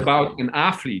 Think about an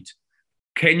athlete.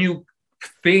 Can you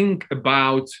think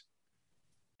about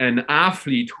an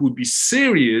athlete who would be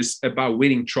serious about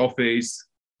winning trophies,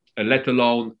 let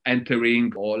alone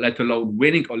entering or let alone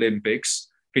winning Olympics?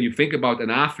 Can you think about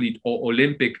an athlete or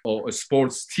Olympic or a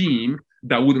sports team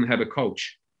that wouldn't have a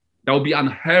coach? That would be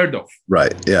unheard of.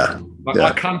 Right. Yeah. But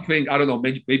I can't think, I don't know,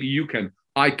 maybe you can.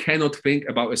 I cannot think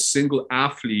about a single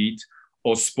athlete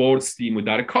or sports team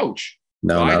without a coach.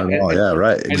 No, right? Not at all. Yeah,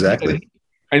 right. Exactly.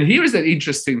 And here is the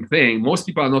interesting thing. Most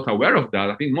people are not aware of that.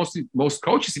 I think most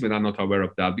coaches even are not aware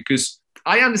of that because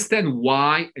I understand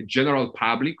why a general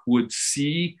public would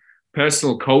see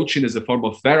personal coaching as a form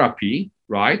of therapy,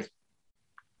 right?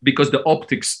 Because the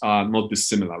optics are not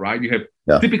dissimilar, right? You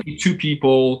have typically two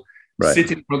people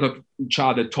sitting in front of each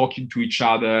other, talking to each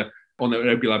other on a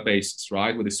regular basis,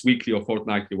 right? Whether it's weekly or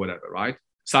fortnightly, whatever, right?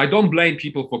 So I don't blame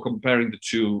people for comparing the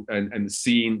two and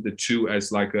seeing the two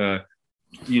as like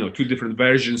two different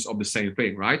versions of the same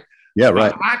thing, right? Yeah,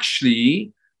 right. But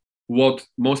actually, what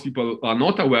most people are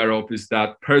not aware of is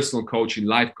that personal coaching,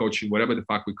 life coaching, whatever the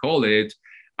fuck we call it,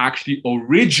 actually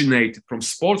originated from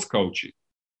sports coaching.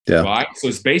 Yeah. Right. So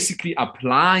it's basically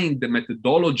applying the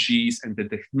methodologies and the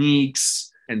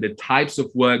techniques and the types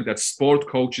of work that sport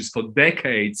coaches for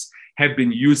decades have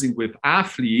been using with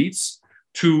athletes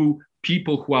to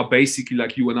people who are basically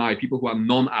like you and I, people who are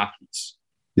non-athletes.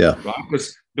 Yeah. Right.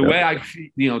 Because the way I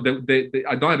feel,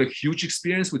 I don't have a huge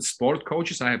experience with sport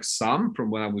coaches. I have some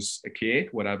from when I was a kid,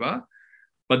 whatever.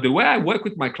 But the way I work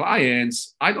with my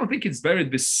clients, I don't think it's very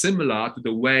dissimilar to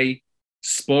the way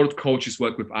sport coaches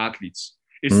work with athletes.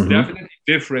 It's definitely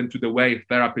different to the way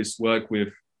therapists work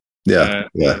with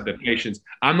the patients.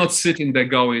 I'm not sitting there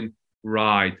going,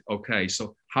 right, okay,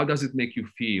 so how does it make you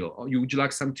feel? Oh, would you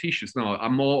like some tissues? No,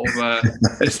 I'm more of a,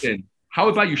 listen, how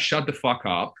about you shut the fuck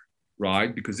up,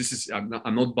 right? Because I'm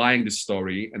not buying this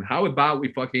story. And how about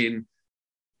we fucking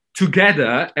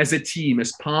together as a team,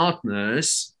 as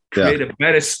partners, create a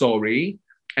better story.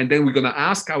 And then we're going to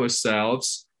ask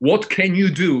ourselves, what can you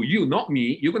do? You, not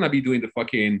me. You're going to be doing the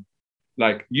fucking,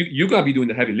 like, you're going to be doing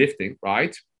the heavy lifting,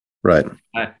 right? Right.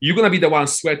 You're going to be the one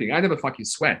sweating. I never fucking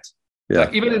sweat. Yeah.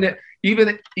 Like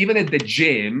even at the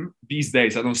gym these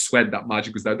days, I don't sweat that much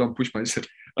because I don't push myself.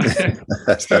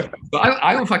 So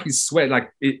I don't fucking sweat.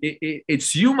 Like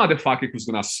it's you, motherfucker, who's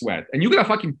going to sweat. And you're going to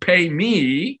fucking pay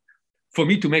me for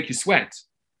me to make you sweat.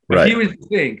 But right. Here is the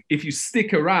thing. If you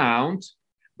stick around,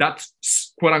 that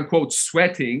quote unquote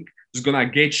sweating is going to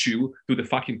get you to the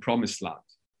fucking promised land.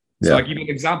 So I give you an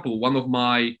example. One of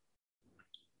my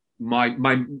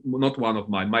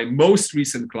most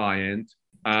recent client,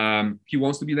 he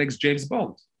wants to be next James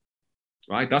Bond,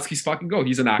 right? That's his fucking goal.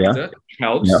 He's an actor.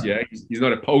 Helps. He's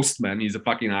not a postman. He's a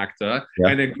fucking actor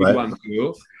and a good one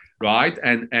too, right?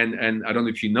 And I don't know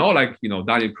if you know,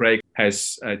 Daniel Craig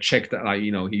has checked that,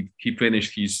 he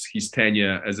finished his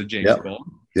tenure as a James Bond.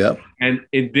 Yeah. And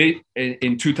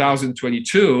in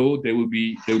 2022, they will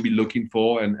be looking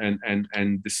for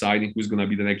and deciding who's going to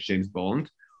be the next James Bond.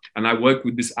 And I work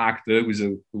with this actor who's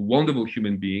a wonderful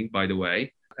human being, by the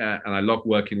way. And I love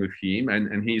working with him.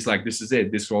 And he's like, this is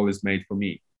it. This role is made for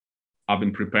me. I've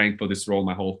been preparing for this role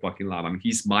my whole fucking life. I mean,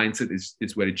 his mindset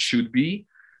is where it should be.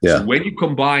 Yeah. So when you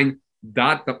combine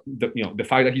that, the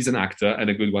fact that he's an actor and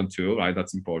a good one too, right?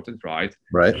 That's important, right?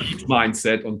 Right. His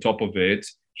mindset on top of it,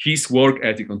 his work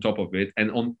ethic on top of it.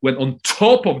 And when on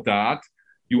top of that,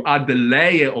 you add the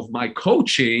layer of my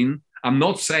coaching, I'm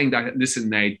not saying that, listen,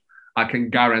 Nate, I can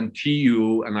guarantee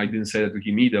you, and I didn't say that to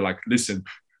him either, like, listen,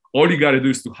 all you got to do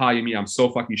is to hire me. I'm so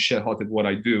fucking shit-hot at what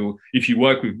I do. If you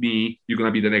work with me, you're going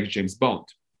to be the next James Bond.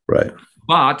 Right.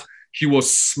 But he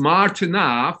was smart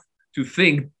enough to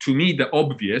think, to me,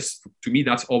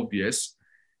 that's obvious.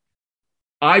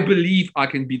 I believe I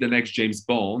can be the next James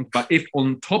Bond, but if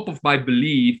on top of my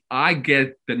belief, I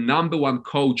get the number one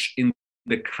coach in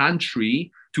the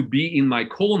country to be in my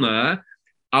corner,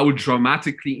 I will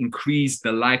dramatically increase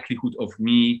the likelihood of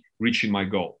me reaching my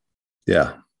goal.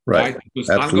 Yeah, right. Because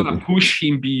absolutely. I'm going to push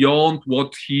him beyond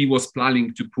what he was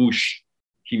planning to push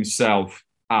himself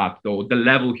at, or the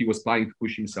level he was planning to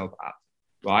push himself at,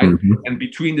 right? Mm-hmm. And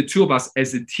between the two of us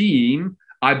as a team,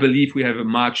 I believe we have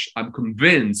I'm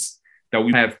convinced that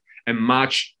we have a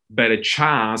much better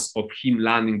chance of him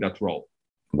landing that role.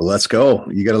 Well, let's go.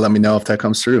 You got to let me know if that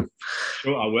comes through.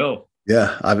 Sure, I will.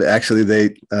 Yeah,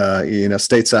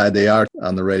 stateside, they are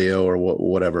on the radio or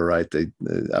whatever, right?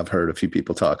 I've heard a few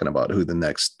people talking about who the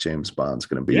next James Bond's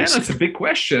going to be. Yeah, that's a big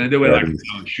question. And they were like,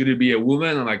 should it be a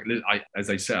woman? And like,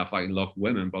 as I said, I fucking love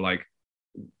women, but like,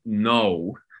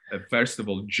 no. First of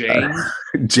all, James.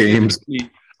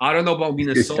 I don't know about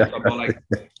Minnesota, but like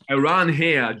around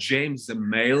here, James is a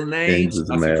male name. James is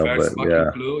a male, the first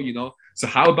fucking clue, So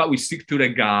how about we stick to the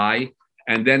guy?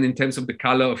 And then in terms of the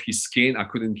color of his skin, I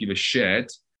couldn't give a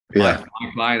shit. Yeah.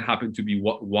 My client happened to be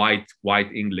white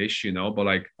English, but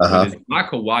like whether it's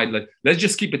black or white, let's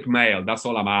just keep it male. That's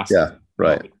all I'm asking. Yeah,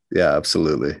 right. Yeah,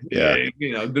 absolutely. Yeah.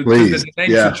 The name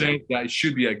suggests that it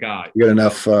should be a guy. You got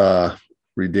enough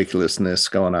ridiculousness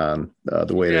going on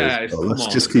the way it is. So let's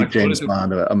just it's keep like James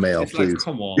Bond a male, it's please. like,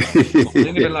 come on, man. Come on.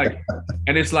 And even like,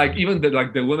 and it's like even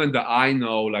the women that I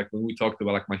know, like when we talked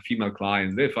about like my female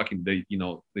clients,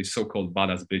 they so-called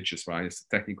badass bitches, right? It's a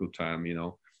technical term,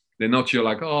 They're not your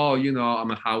like, oh,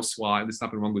 I'm a housewife. There's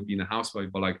nothing wrong with being a housewife,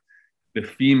 but like the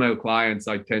female clients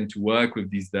I tend to work with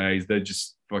these days, they're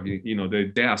just fucking,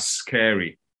 they are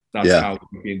scary. That's how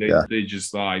they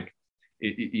just like,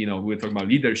 we're talking about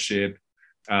leadership.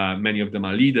 Many of them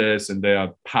are leaders and they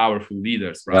are powerful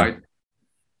leaders, right? Yeah.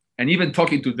 And even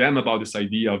talking to them about this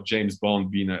idea of James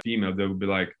Bond being a female, they would be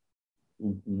like,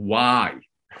 why?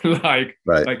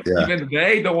 Even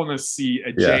they don't want to see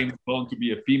a James Bond to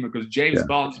be a female because James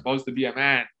Bond is supposed to be a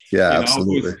man,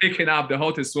 absolutely. Who's picking up the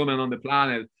hottest woman on the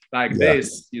planet like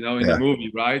this, in the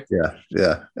movie, right?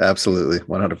 Yeah, absolutely,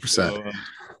 100%. So,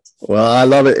 well, I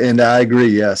love it, and I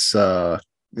agree. Yes,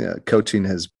 coaching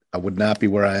I would not be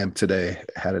where I am today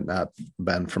had it not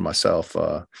been for myself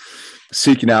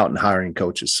seeking out and hiring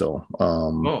coaches. So,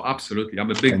 absolutely.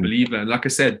 I'm a big believer. And like I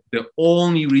said, the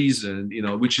only reason,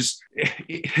 which is,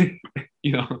 I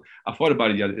thought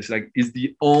about it. It's like,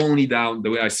 the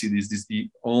way I see this is the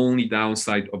only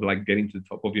downside of like getting to the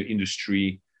top of your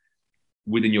industry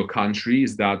within your country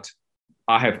is that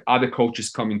I have other coaches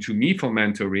coming to me for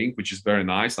mentoring, which is very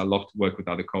nice. I love to work with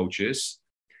other coaches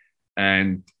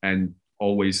and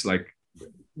always like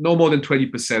no more than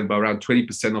 20%, but around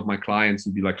 20% of my clients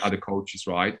will be like other coaches,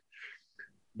 right?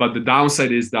 But the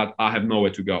downside is that I have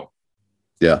nowhere to go.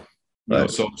 Yeah. Right.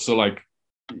 So like,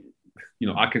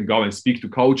 I can go and speak to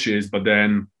coaches, but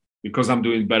then because I'm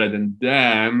doing better than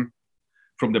them,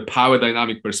 from the power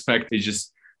dynamic perspective,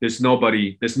 there's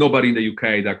nobody in the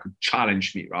UK that could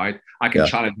challenge me, right? I can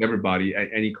challenge everybody,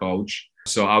 any coach.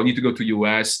 So I'll need to go to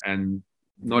US, and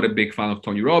not a big fan of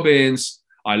Tony Robbins.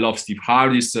 I love Steve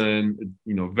Hardison,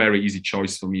 very easy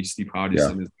choice for me. Steve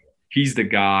Hardison, he's the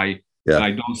guy. Yeah. And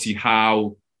I don't see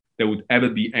how there would ever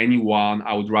be anyone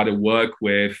I would rather work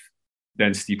with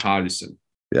than Steve Hardison.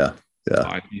 Yeah.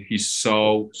 Right? He's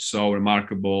so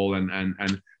remarkable.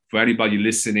 And for anybody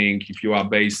listening, if you are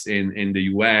based in the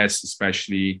US,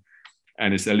 especially,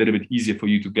 and it's a little bit easier for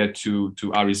you to get to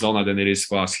Arizona than it is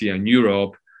for us here in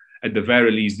Europe, at the very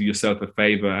least, do yourself a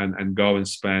favor and go and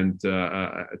spend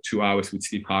 2 hours with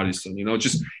Steve Hardison.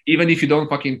 Just even if you don't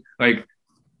fucking like,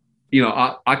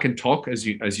 I can talk as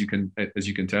you can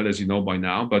tell, as you know by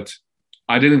now, but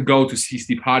I didn't go to see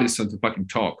Steve Hardison to fucking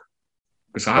talk,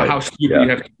 because how stupid you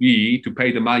have to be to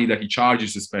pay the money that he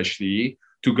charges, especially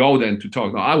to go then to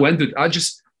talk. No, I want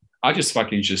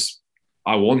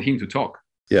him to talk.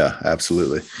 Yeah,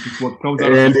 absolutely. It's what comes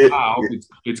out of his mouth,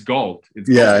 it's gold. It's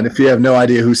gold. And if you have no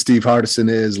idea who Steve Hardison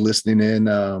is listening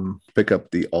in, pick up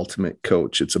The Ultimate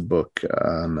Coach. It's a book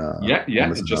on Amazon.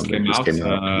 It just came out.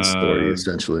 His story,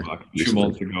 essentially. Like 2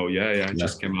 months ago. It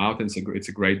just came out, and it's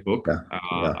a great book.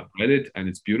 I've read it, and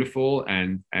it's beautiful,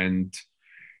 and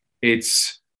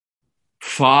it's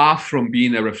far from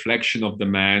being a reflection of the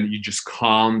man. You just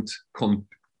can't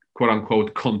quote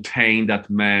unquote contain that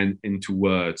man into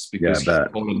words, because he's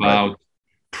all about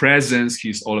presence.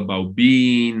 He's all about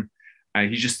being, and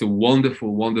he's just a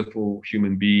wonderful, wonderful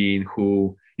human being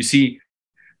who, you see,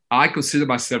 I consider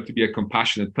myself to be a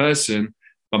compassionate person,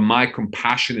 but my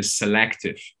compassion is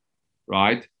selective,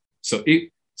 right? So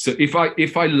if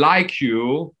I like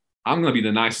you, I'm going to be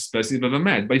the nicest person you've ever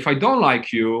met. But if I don't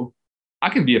like you, I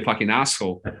can be a fucking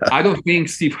asshole. I don't think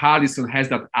Steve Hardison has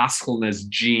that assholeness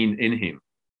gene in him.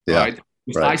 Right?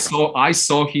 I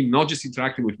saw him not just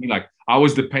interacting with me, like I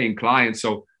was the paying client,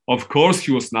 so of course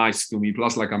he was nice to me,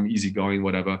 plus like I'm easygoing,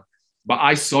 whatever, but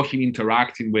I saw him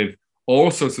interacting with all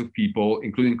sorts of people,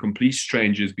 including complete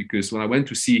strangers, because when I went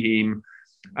to see him,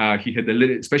 he had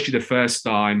especially the first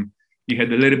time, he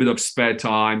had a little bit of spare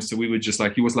time, so we were just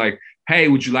like, he was like, hey,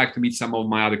 would you like to meet some of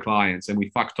my other clients? And we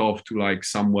fucked off to like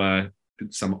somewhere, to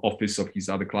some office of his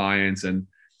other clients, and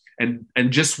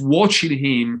just watching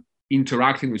him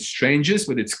interacting with strangers,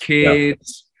 whether it's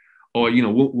kids or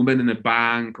women in a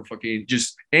bank or fucking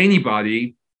just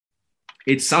anybody,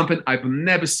 it's something I've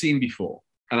never seen before,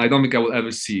 and I don't think I will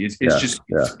ever see. It's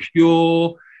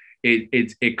pure.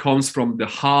 It comes from the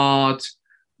heart,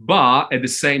 but at the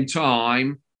same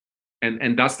time,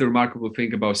 and that's the remarkable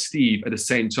thing about Steve. At the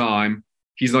same time,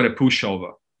 he's not a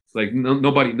pushover. Like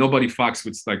nobody fucks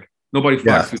with like nobody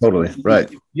fucks with. Totally right.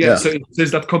 So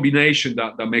there's that combination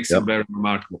that makes him very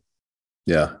remarkable.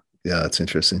 Yeah, that's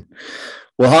interesting.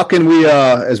 Well, how can we,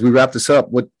 as we wrap this up,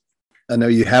 I know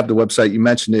you have the website, you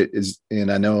mentioned it,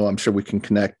 and I'm sure we can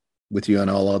connect with you on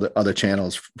all other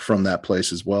channels from that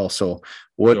place as well. So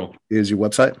what is your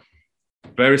website?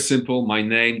 Very simple,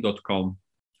 myname.com.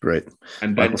 Great.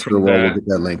 And then from there, we'll get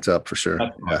that linked up for sure.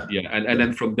 Yeah. And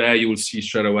then from there, you will see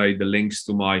straight away the links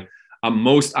to I'm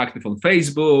most active on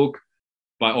Facebook,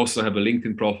 but I also have a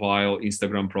LinkedIn profile,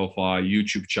 Instagram profile,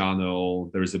 YouTube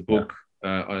channel. There is a book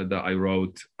that I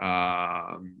wrote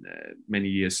many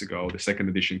years ago. The second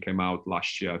edition came out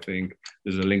last year, I think.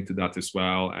 There's a link to that as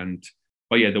well.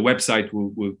 But yeah, the website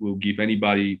will give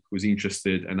anybody who's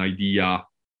interested an idea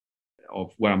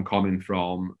of where I'm coming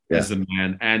from as a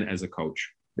man and as a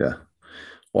coach. Yeah.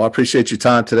 Well, I appreciate your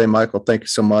time today, Michael. Thank you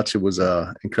so much. It was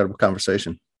an incredible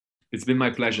conversation. It's been my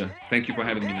pleasure. Thank you for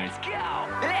having me, Nate.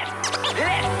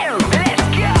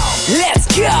 Let's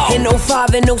go! In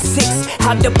 05 and 06,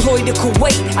 I deployed to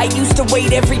Kuwait. I used to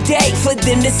wait every day for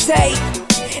them to say,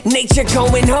 nature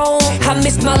going home. I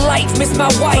missed my life, missed my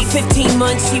wife. For 15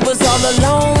 months, she was all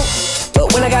alone.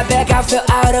 But when I got back, I felt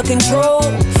out of control.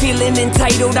 Feeling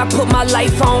entitled, I put my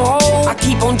life on hold. I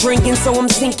keep on drinking, so I'm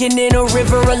sinking in a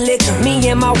river of liquor. Me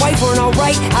and my wife weren't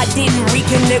alright, I didn't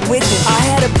reconnect with her. I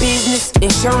had a business,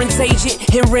 insurance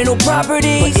agent, and rental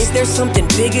properties. But is there something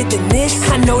bigger than this?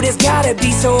 I know there's gotta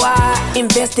be, so I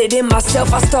invested in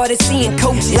myself. I started seeing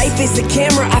coaches. Life is a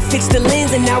camera, I fixed the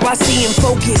lens, and now I see in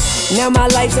focus. Now my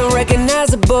life's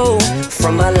unrecognizable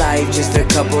from my life just a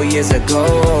couple years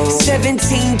ago.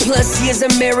 17 plus years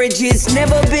of marriage, it's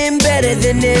never been better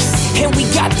than this. And we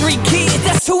got 3 kids,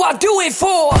 that's who I do it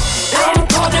for. I'm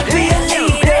called to be a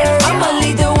leader, I'ma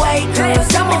lead the way,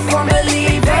 cause I'm a firm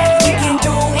believer. We can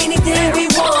do anything we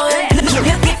want.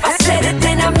 If I said it,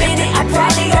 then I meant it, I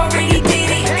probably already did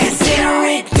it. Consider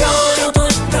it done.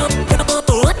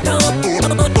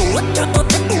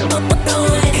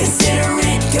 Consider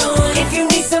it done. If you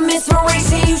need some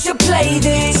inspiration, you should play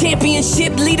this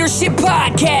Championship Leadership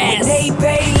Podcast. Nate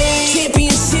Bailey.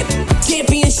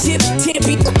 Championship